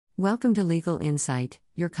Welcome to Legal Insight,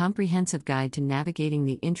 your comprehensive guide to navigating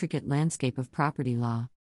the intricate landscape of property law.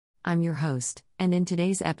 I'm your host, and in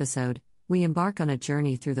today's episode, we embark on a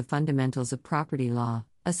journey through the fundamentals of property law,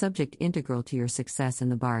 a subject integral to your success in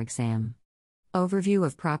the bar exam. Overview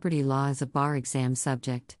of property law as a bar exam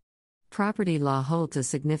subject. Property law holds a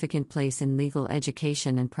significant place in legal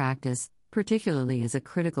education and practice, particularly as a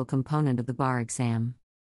critical component of the bar exam.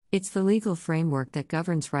 It's the legal framework that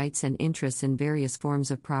governs rights and interests in various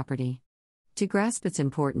forms of property. To grasp its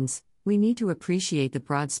importance, we need to appreciate the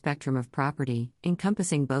broad spectrum of property,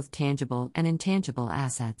 encompassing both tangible and intangible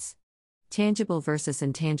assets. Tangible versus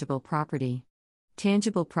intangible property.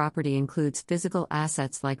 Tangible property includes physical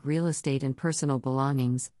assets like real estate and personal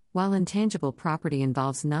belongings, while intangible property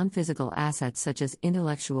involves non-physical assets such as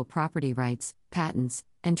intellectual property rights, patents,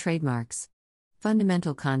 and trademarks.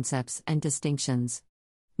 Fundamental concepts and distinctions.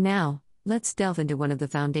 Now, let's delve into one of the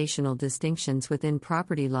foundational distinctions within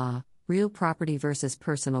property law: real property versus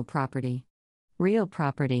personal property. Real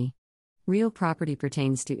property. Real property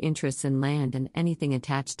pertains to interests in land and anything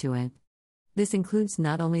attached to it. This includes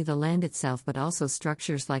not only the land itself but also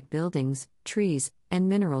structures like buildings, trees, and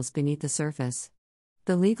minerals beneath the surface.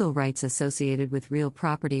 The legal rights associated with real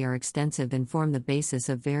property are extensive and form the basis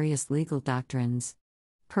of various legal doctrines.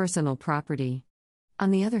 Personal property. On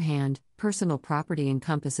the other hand, personal property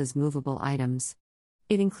encompasses movable items.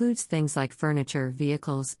 It includes things like furniture,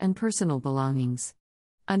 vehicles, and personal belongings.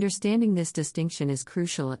 Understanding this distinction is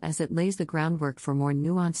crucial as it lays the groundwork for more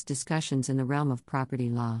nuanced discussions in the realm of property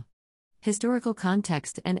law. Historical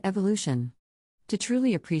context and evolution. To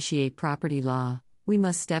truly appreciate property law, we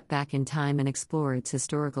must step back in time and explore its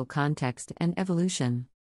historical context and evolution.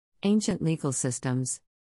 Ancient legal systems.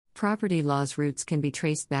 Property law's roots can be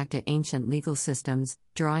traced back to ancient legal systems,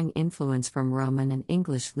 drawing influence from Roman and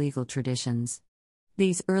English legal traditions.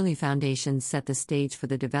 These early foundations set the stage for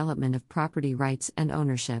the development of property rights and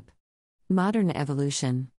ownership. Modern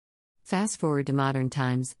evolution. Fast forward to modern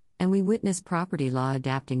times, and we witness property law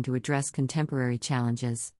adapting to address contemporary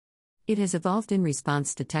challenges. It has evolved in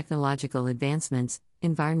response to technological advancements,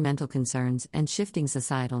 environmental concerns, and shifting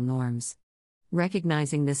societal norms.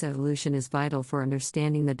 Recognizing this evolution is vital for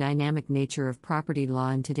understanding the dynamic nature of property law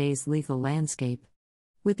in today's legal landscape.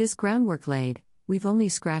 With this groundwork laid, we've only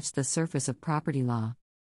scratched the surface of property law.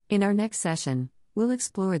 In our next session, we'll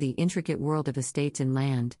explore the intricate world of estates and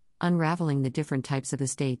land, unraveling the different types of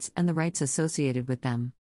estates and the rights associated with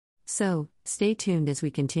them. So, stay tuned as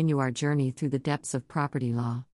we continue our journey through the depths of property law.